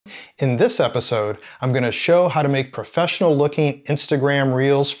In this episode, I'm going to show how to make professional looking Instagram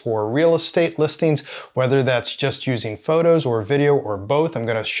Reels for real estate listings, whether that's just using photos or video or both. I'm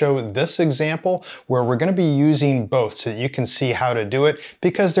going to show this example where we're going to be using both so that you can see how to do it,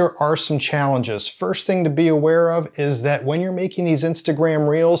 because there are some challenges. First thing to be aware of is that when you're making these Instagram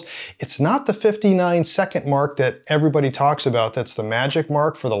Reels, it's not the 59-second mark that everybody talks about. That's the magic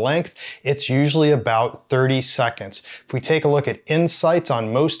mark for the length. It's usually about 30 seconds. If we take a look at insights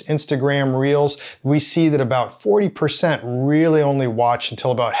on most Instagram Reels, we see that about 40% really only watch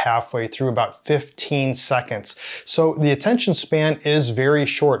until about halfway through, about 15 seconds. So the attention span is very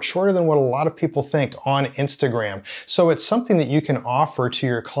short, shorter than what a lot of people think on Instagram. So it's something that you can offer to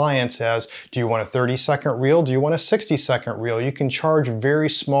your clients as, do you want a 30-second reel? Do you want a 60-second reel? You can charge a very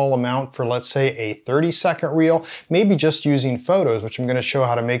small amount for, let's say, a 30-second reel, maybe just using photos, which I'm going to show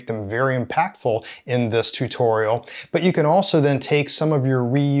how to make them very impactful in this tutorial. But you can also then take some of your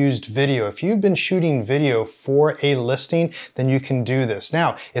reused video. If you've been shooting video for a listing, then you can do this.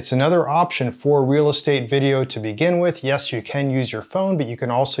 Now, it's another option for real estate video to begin with. Yes, you can use your phone, but you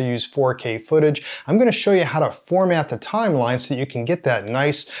can also use 4K footage. I'm going to show you how to format the timeline so that you can get that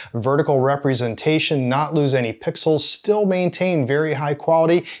nice vertical representation, not lose any pixels, still maintain very high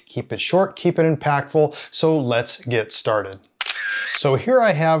quality, keep it short, keep it impactful. So let's get started. So here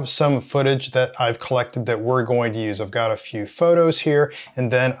I have some footage that I've collected that we're going to use. I've got a few photos here,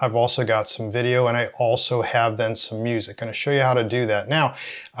 and then I've also got some video, and I also have then some music. I'm going to show you how to do that. Now,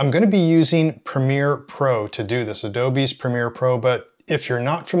 I'm going to be using Premiere Pro to do this, Adobe's Premiere Pro, but if you're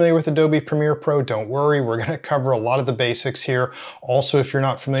not familiar with Adobe Premiere Pro, don't worry, we're going to cover a lot of the basics here. Also, if you're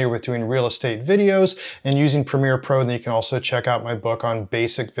not familiar with doing real estate videos and using Premiere Pro, then you can also check out my book on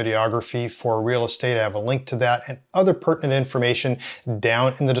basic videography for real estate. I have a link to that and other pertinent information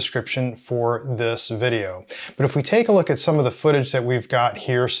down in the description for this video. But if we take a look at some of the footage that we've got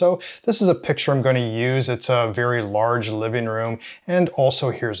here, so this is a picture I'm going to use. It's a very large living room, and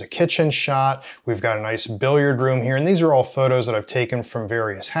also here's a kitchen shot. We've got a nice billiard room here, and these are all photos that I've taken from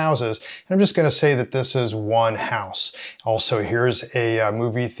various houses. And I'm just going to say that this is one house. Also, here's a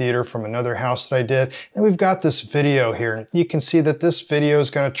movie theater from another house that I did. And we've got this video here. You can see that this video is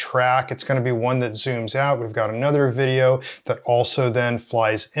going to track. It's going to be one that zooms out. We've got another video that also then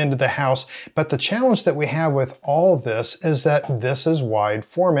flies into the house. But the challenge that we have with all this is that this is wide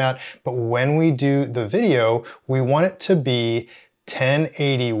format. But when we do the video, we want it to be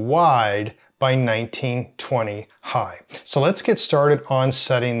 1080 wide by 1920 high. So let's get started on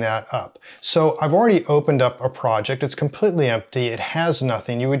setting that up. So I've already opened up a project. It's completely empty. It has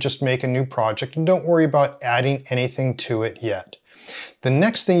nothing. You would just make a new project and don't worry about adding anything to it yet. The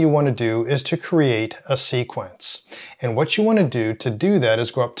next thing you want to do is to create a sequence. And what you want to do that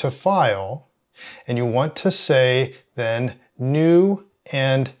is go up to File, and you want to say then New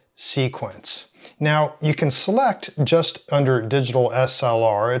and Sequence. Now, you can select just under digital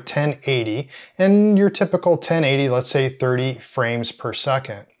SLR a 1080 and your typical 1080, let's say 30 frames per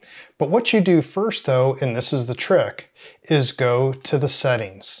second. But what you do first though, and this is the trick, is go to the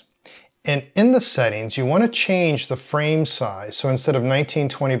settings. And in the settings, you want to change the frame size. So instead of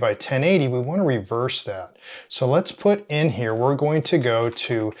 1920 by 1080, we want to reverse that. So let's put in here, we're going to go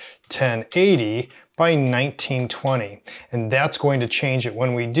to 1080 by 1920, and that's going to change it.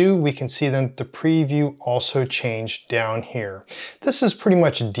 When we do, we can see then the preview also changed down here. This is pretty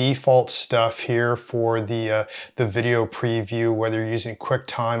much default stuff here for the video preview, whether you're using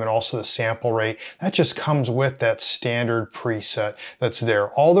QuickTime and also the sample rate. That just comes with that standard preset that's there.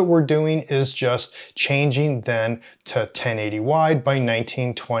 All that we're doing is just changing then to 1080 wide by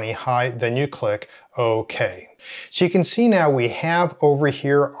 1920 high, then you click OK. So you can see now we have over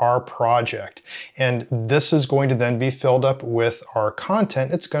here our project, and this is going to then be filled up with our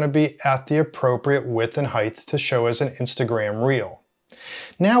content. It's going to be at the appropriate width and height to show as an Instagram reel.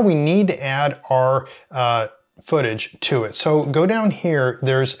 Now we need to add our footage to it. So go down here,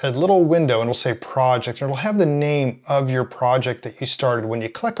 there's a little window and it'll say project, and it'll have the name of your project that you started. When you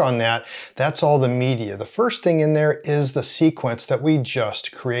click on that, that's all the media. The first thing in there is the sequence that we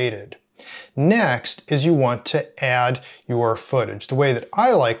just created. Next is you want to add your footage. The way that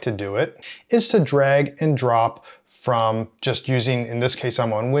I like to do it is to drag and drop from just using, in this case,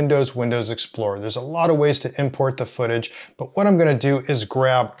 I'm on Windows Explorer. There's a lot of ways to import the footage, but what I'm going to do is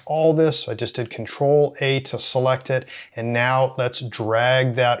grab all this. I just did Control A to select it, and now let's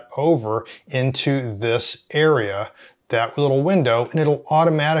drag that over into this area that little window, and it'll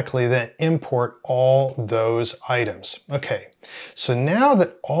automatically then import all those items. Okay, so now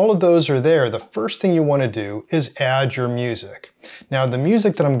that all of those are there, the first thing you want to do is add your music. Now the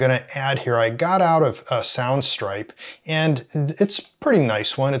music that I'm going to add here, I got out of Soundstripe, and it's a pretty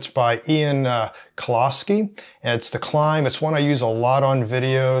nice one. It's by Ian Kolosky, and it's The Climb. It's one I use a lot on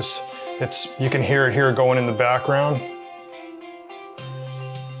videos. You can hear it here going in the background.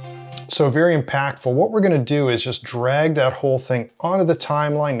 So very impactful. What we're going to do is just drag that whole thing onto the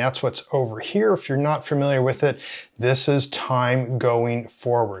timeline. That's what's over here. If you're not familiar with it, this is time going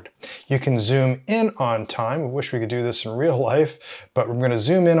forward. You can zoom in on time. I wish we could do this in real life, but we're going to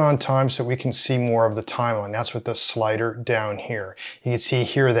zoom in on time so we can see more of the timeline. That's with the slider down here. You can see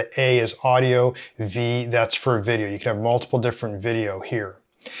here that A is audio, V, that's for video. You can have multiple different video here.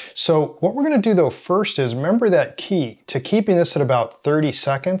 So what we're going to do though first is remember that key to keeping this at about 30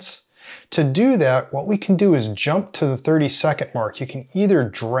 seconds. To do that, what we can do is jump to the 30-second mark. You can either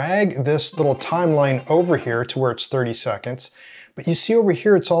drag this little timeline over here to where it's 30 seconds, but you see over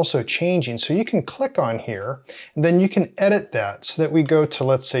here it's also changing. So you can click on here, and then you can edit that so that we go to,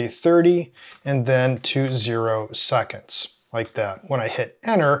 let's say, 30 and then to 0 seconds, like that. When I hit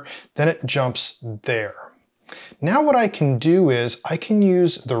enter, then it jumps there. Now what I can do is I can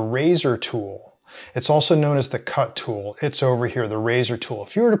use the razor tool. It's also known as the cut tool. It's over here, the razor tool.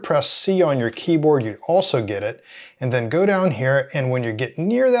 If you were to press C on your keyboard, you'd also get it. And then go down here, and when you get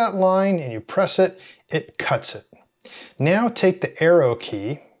near that line and you press it, it cuts it. Now take the arrow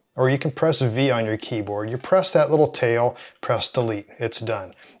key, or you can press V on your keyboard. You press that little tail, press delete, it's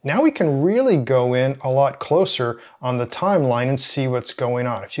done. Now we can really go in a lot closer on the timeline and see what's going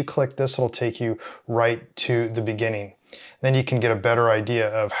on. If you click this, it'll take you right to the beginning. Then you can get a better idea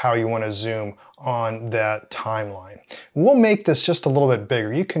of how you want to zoom on that timeline. We'll make this just a little bit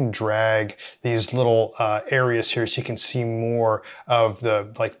bigger. You can drag these little areas here so you can see more of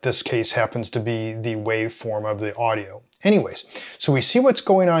the, like this case happens to be the waveform of the audio. Anyways, so we see what's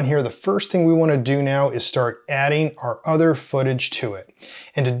going on here. The first thing we want to do now is start adding our other footage to it.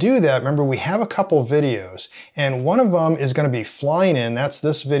 And to do that, remember we have a couple videos, and one of them is going to be flying in. That's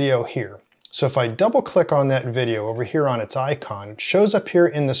this video here. So if I double click on that video over here on its icon, it shows up here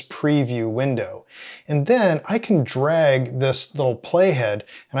in this preview window. And then I can drag this little playhead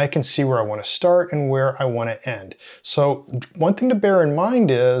and I can see where I want to start and where I want to end. So one thing to bear in mind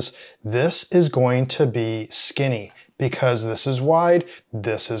is this is going to be skinny because this is wide,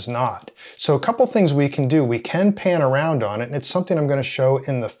 this is not. So a couple things we can do. We can pan around on it, and it's something I'm going to show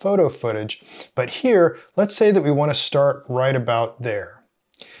in the photo footage. But here, let's say that we want to start right about there.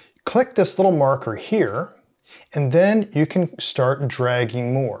 Click this little marker here, and then you can start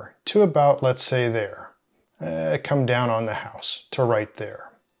dragging more to about, let's say, there. Come down on the house to right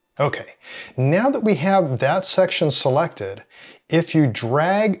there. Okay, now that we have that section selected, if you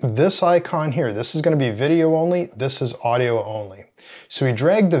drag this icon here, this is going to be video only, this is audio only. So we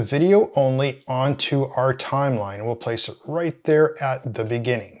drag the video only onto our timeline, and we'll place it right there at the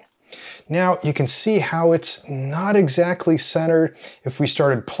beginning. Now you can see how it's not exactly centered. If we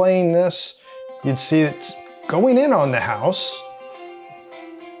started playing this, you'd see it's going in on the house,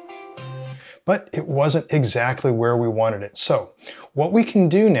 but it wasn't exactly where we wanted it. So what we can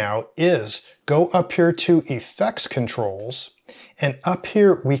do now is go up here to Effects Controls, and up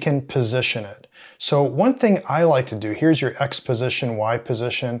here we can position it. So one thing I like to do, here's your X position, Y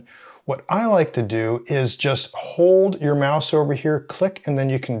position. What I like to do is just hold your mouse over here, click, and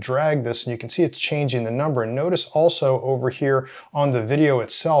then you can drag this, and you can see it's changing the number. And notice also over here on the video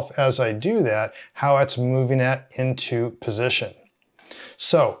itself, as I do that, how it's moving that into position.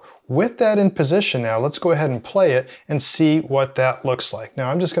 So with that in position now, let's go ahead and play it and see what that looks like. Now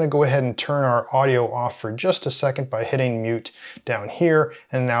I'm just going to go ahead and turn our audio off for just a second by hitting mute down here,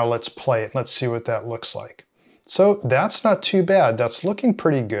 and now let's play it. Let's see what that looks like. So that's not too bad. That's looking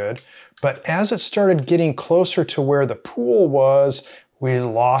pretty good. But as it started getting closer to where the pool was, we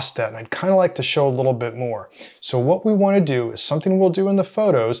lost that. And I'd kind of like to show a little bit more. So what we want to do is something we'll do in the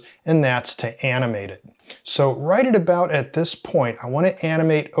photos, and that's to animate it. So right at about at this point, I want to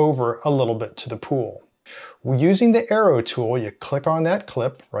animate over a little bit to the pool. Using the arrow tool, you click on that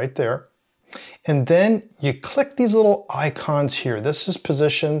clip right there. And then you click these little icons here. This is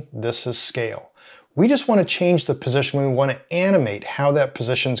position, this is scale. We just want to change the position. We want to animate how that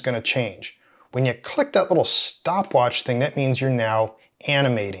position is going to change. When you click that little stopwatch thing, that means you're now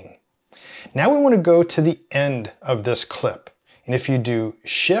animating. Now we want to go to the end of this clip. And if you do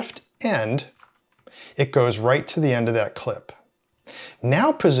Shift End, it goes right to the end of that clip.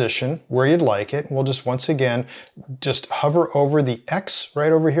 Now position where you'd like it. We'll just, once again, just hover over the X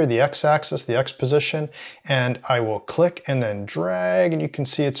right over here, the X axis, the X position, and I will click and then drag, and you can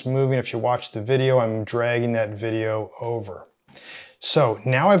see it's moving. If you watch the video, I'm dragging that video over. So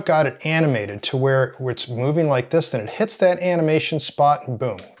now I've got it animated to where it's moving like this, then it hits that animation spot and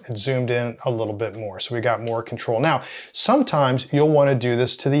boom, it zoomed in a little bit more. So we got more control. Now, sometimes you'll want to do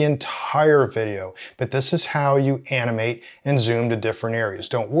this to the entire video, but this is how you animate and zoom to different areas.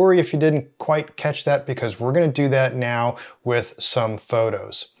 Don't worry if you didn't quite catch that, because we're going to do that now with some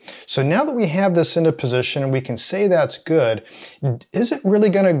photos. So now that we have this into position and we can say that's good, is it really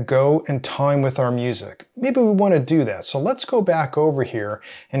going to go in time with our music? Maybe we want to do that. So let's go back over here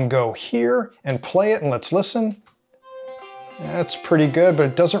and go here and play it, and let's listen. That's pretty good, but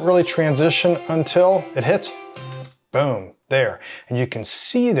it doesn't really transition until it hits. Boom, there. And you can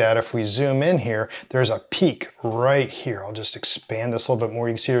see that if we zoom in here, there's a peak right here. I'll just expand this a little bit more.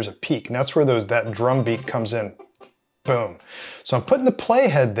 You can see there's a peak, and that's where that drum beat comes in. Boom. So I'm putting the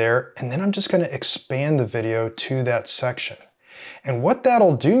playhead there, and then I'm just going to expand the video to that section. And what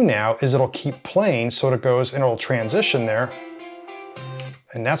that'll do now is it'll keep playing, so it goes and it'll transition there.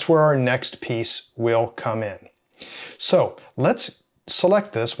 And that's where our next piece will come in. So let's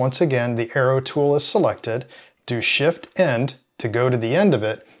select this. Once again, the arrow tool is selected. Do Shift End to go to the end of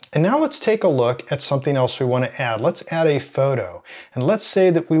it. And now let's take a look at something else we want to add. Let's add a photo. And let's say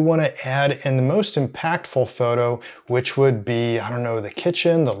that we want to add in the most impactful photo, which would be, I don't know, the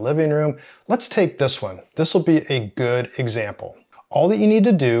kitchen, the living room. Let's take this one. This will be a good example. All that you need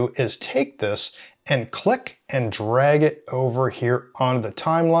to do is take this and click and drag it over here onto the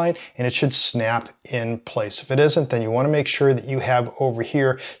timeline, and it should snap in place. If it isn't, then you want to make sure that you have over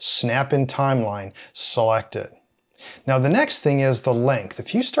here, Snap in Timeline selected. Now the next thing is the length.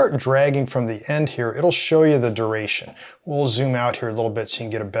 If you start dragging from the end here, it'll show you the duration. We'll zoom out here a little bit so you can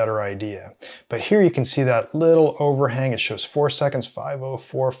get a better idea. But here you can see that little overhang. It shows 4 seconds,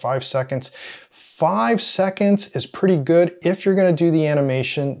 5:04, 5 seconds. 5 seconds is pretty good if you're going to do the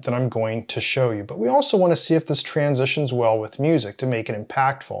animation that I'm going to show you. But we also want to see if this transitions well with music to make it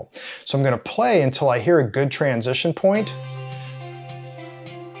impactful. So I'm going to play until I hear a good transition point.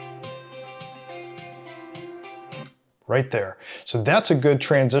 Right there. So that's a good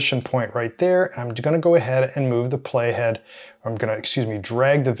transition point right there. I'm going to go ahead and move the playhead. I'm going to,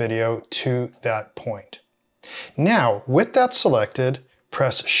 drag the video to that point. Now, with that selected,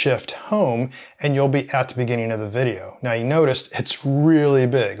 press Shift Home, and you'll be at the beginning of the video. Now you noticed it's really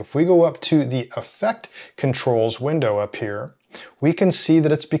big. If we go up to the Effect Controls window up here, we can see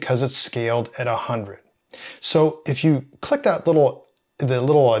that it's because it's scaled at 100. So if you click that little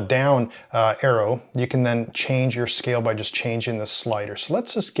down arrow, you can then change your scale by just changing the slider. So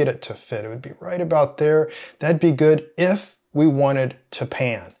let's just get it to fit. It would be right about there. That'd be good if we wanted to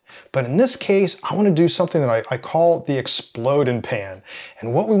pan. But in this case, I want to do something that I call the explode and pan.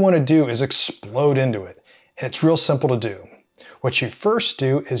 And what we want to do is explode into it. And it's real simple to do. What you first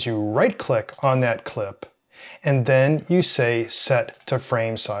do is you right click on that clip, and then you say set to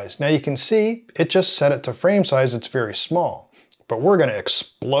frame size. Now you can see it just set it to frame size. It's very small. But we're going to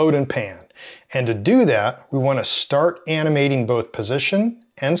explode and pan. And to do that, we want to start animating both position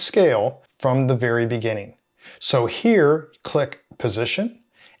and scale from the very beginning. So here, click position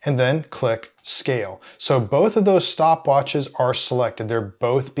and then click scale. So both of those stopwatches are selected. They're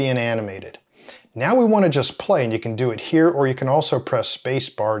both being animated. Now we want to just play, and you can do it here, or you can also press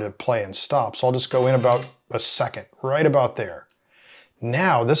spacebar to play and stop. So I'll just go in about a second, right about there.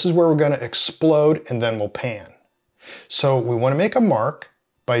 Now this is where we're going to explode, and then we'll pan. So we want to make a mark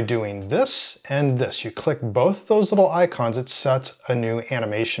by doing this and this. You click both those little icons, it sets a new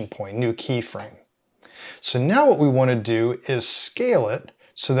animation point, new keyframe. So now what we want to do is scale it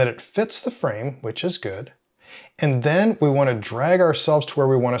so that it fits the frame, which is good. And then we want to drag ourselves to where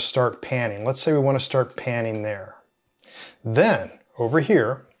we want to start panning. Let's say we want to start panning there. Then over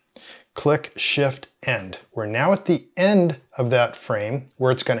here, click Shift End. We're now at the end of that frame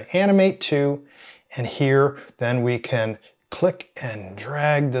where it's going to animate to. And here, then we can click and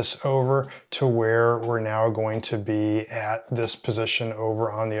drag this over to where we're now going to be at this position over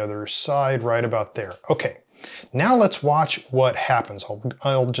on the other side, right about there. Okay, now let's watch what happens.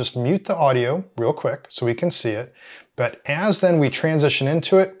 I'll just mute the audio real quick so we can see it. But as then we transition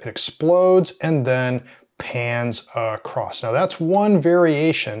into it, it explodes and then pans across. Now that's one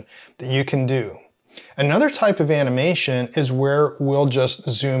variation that you can do. Another type of animation is where we'll just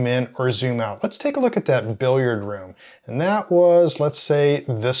zoom in or zoom out. Let's take a look at that billiard room. And that was, let's say,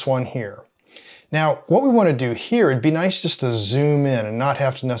 this one here. Now, what we want to do here, it'd be nice just to zoom in and not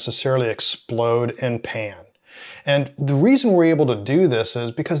have to necessarily explode and pan. And the reason we're able to do this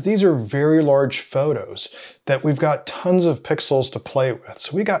is because these are very large photos that we've got tons of pixels to play with.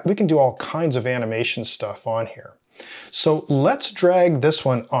 So we can do all kinds of animation stuff on here. So let's drag this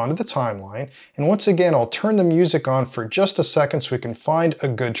one onto the timeline. And once again, I'll turn the music on for just a second so we can find a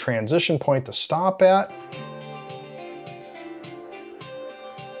good transition point to stop at.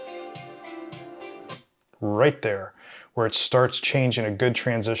 Right there, where it starts changing a good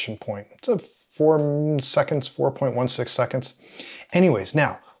transition point. It's a 4 seconds, 4.16 seconds. Anyways,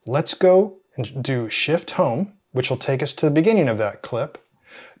 now let's go and do Shift Home, which will take us to the beginning of that clip.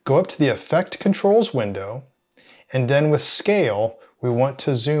 Go up to the Effect Controls window, and then with Scale, we want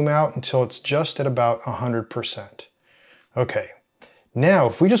to zoom out until it's just at about 100%. Okay, now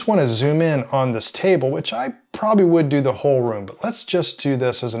if we just want to zoom in on this table, which I probably would do the whole room, but let's just do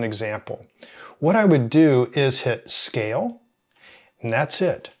this as an example. What I would do is hit Scale, and that's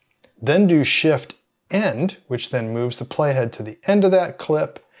it. Then do Shift End, which then moves the playhead to the end of that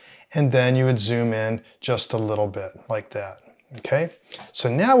clip, and then you would zoom in just a little bit, like that, okay? So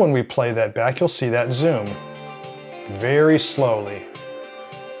now when we play that back, you'll see that zoom very slowly.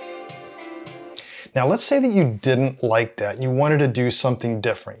 Now let's say that you didn't like that and you wanted to do something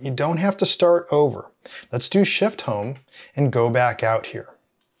different. You don't have to start over. Let's do Shift Home and go back out here.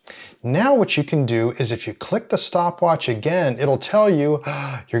 Now what you can do is if you click the stopwatch again, it'll tell you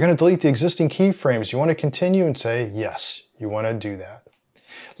you're going to delete the existing keyframes. You want to continue and say, yes, you want to do that.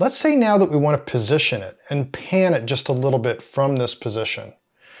 Let's say now that we want to position it and pan it just a little bit from this position.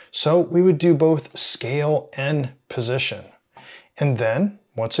 So we would do both Scale and Position. And then,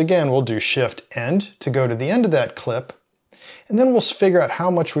 once again, we'll do Shift End to go to the end of that clip. And then we'll figure out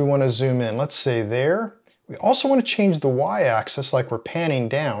how much we want to zoom in. Let's say there. We also want to change the Y-axis like we're panning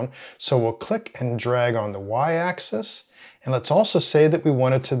down, so we'll click and drag on the Y-axis. And let's also say that we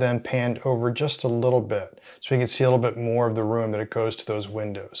want it to then pan over just a little bit, so we can see a little bit more of the room that it goes to those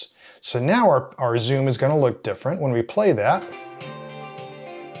windows. So now our zoom is going to look different when we play that.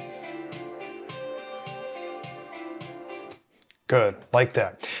 Good, like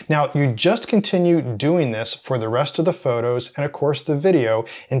that. Now you just continue doing this for the rest of the photos and of course the video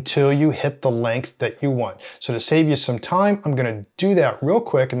until you hit the length that you want. So to save you some time, I'm gonna do that real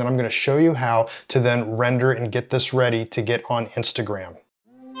quick and then I'm gonna show you how to then render and get this ready to get on Instagram.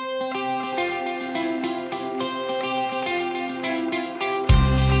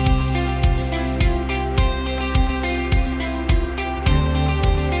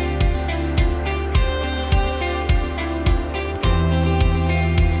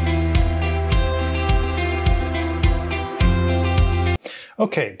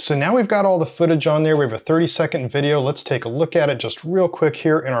 Okay, so now we've got all the footage on there. We have a 30-second video. Let's take a look at it just real quick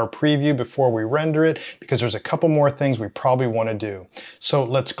here in our preview before we render it, because there's a couple more things we probably want to do. So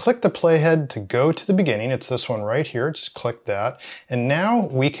let's click the playhead to go to the beginning. It's this one right here. Just click that. And now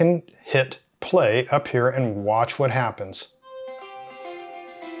we can hit play up here and watch what happens.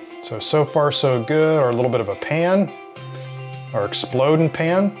 So far so good. Or a little bit of a pan. Our explode and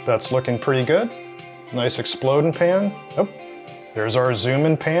pan. That's looking pretty good. Nice explode and pan. Oh. There's our zoom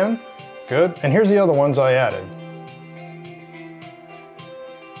and pan, good. And here's the other ones I added.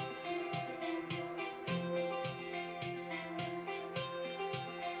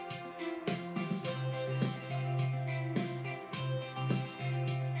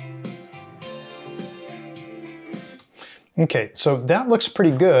 Okay, so that looks pretty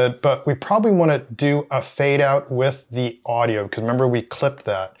good, but we probably want to do a fade out with the audio, because remember we clipped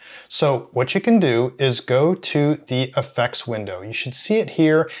that. So what you can do is go to the effects window. You should see it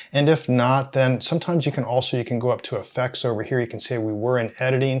here, and if not, then sometimes you can go up to effects over here. You can say we were in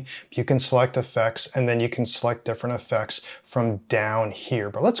editing, you can select effects, and then you can select different effects from down here.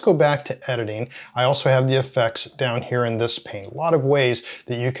 But let's go back to editing. I also have the effects down here in this pane. A lot of ways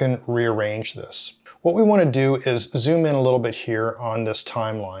that you can rearrange this. What we want to do is zoom in a little bit here on this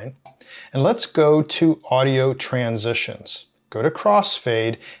timeline, and let's go to audio transitions. Go to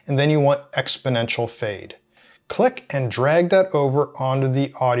crossfade, and then you want exponential fade. Click and drag that over onto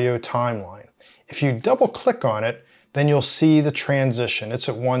the audio timeline. If you double click on it, then you'll see the transition. It's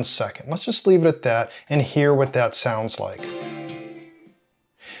at 1 second. Let's just leave it at that and hear what that sounds like.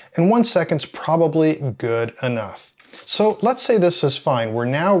 And 1 second's probably good enough. So let's say this is fine. We're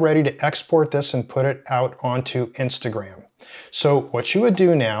now ready to export this and put it out onto Instagram. So what you would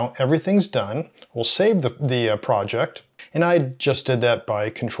do now, everything's done. We'll save the project. And I just did that by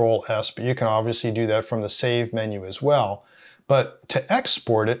Control S, but you can obviously do that from the Save menu as well. But to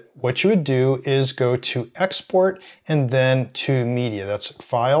export it, what you would do is go to Export and then to Media. That's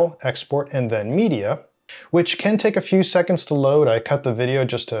File, Export, and then Media. which can take a few seconds to load. I cut the video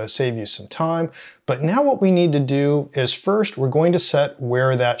just to save you some time. But now what we need to do is first we're going to set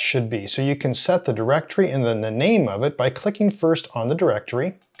where that should be. So you can set the directory and then the name of it by clicking first on the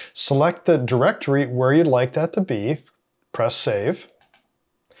directory. Select the directory where you'd like that to be, press save.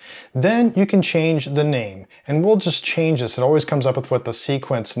 Then you can change the name, and we'll just change this. It always comes up with what the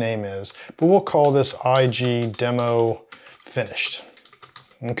sequence name is, but we'll call this IG Demo Finished.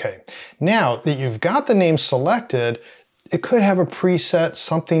 Okay, now that you've got the name selected, it could have a preset,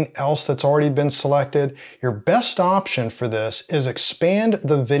 something else that's already been selected. Your best option for this is expand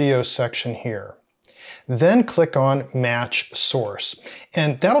the video section here. Then click on Match Source.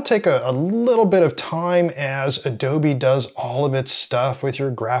 And that'll take a little bit of time as Adobe does all of its stuff with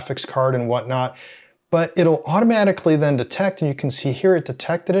your graphics card and whatnot, but it'll automatically then detect, and you can see here it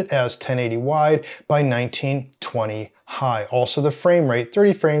detected it as 1080 wide by 1920 high. Also the frame rate,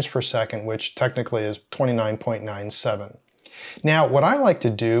 30 frames per second, which technically is 29.97. Now, what I like to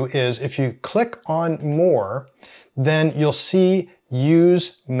do is if you click on More, then you'll see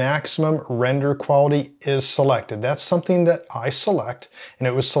Use Maximum Render Quality is selected. That's something that I select, and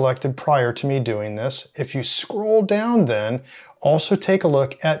it was selected prior to me doing this. If you scroll down then, also take a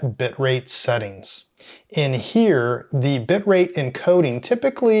look at bitrate settings. In here, the bitrate encoding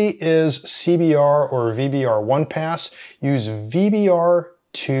typically is CBR or VBR 1 pass. Use VBR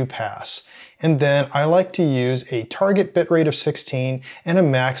 2 pass. And then I like to use a target bitrate of 16 and a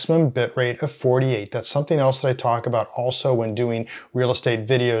maximum bitrate of 48. That's something else that I talk about also when doing real estate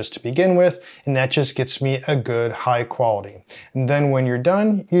videos to begin with, and that just gets me a good high quality. And then when you're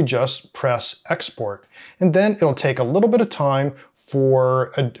done, you just press export. And then it'll take a little bit of time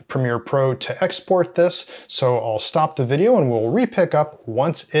for Premiere Pro to export this, so I'll stop the video and we'll re-pick up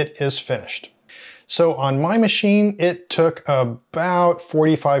once it is finished. So on my machine, it took about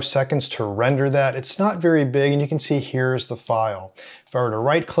 45 seconds to render that. It's not very big, and you can see here's the file. If I were to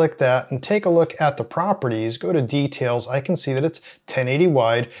right click that and take a look at the properties, go to details, I can see that it's 1080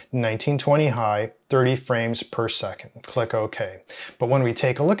 wide, 1920 high, 30 frames per second. Click OK. But when we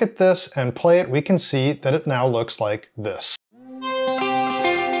take a look at this and play it, we can see that it now looks like this.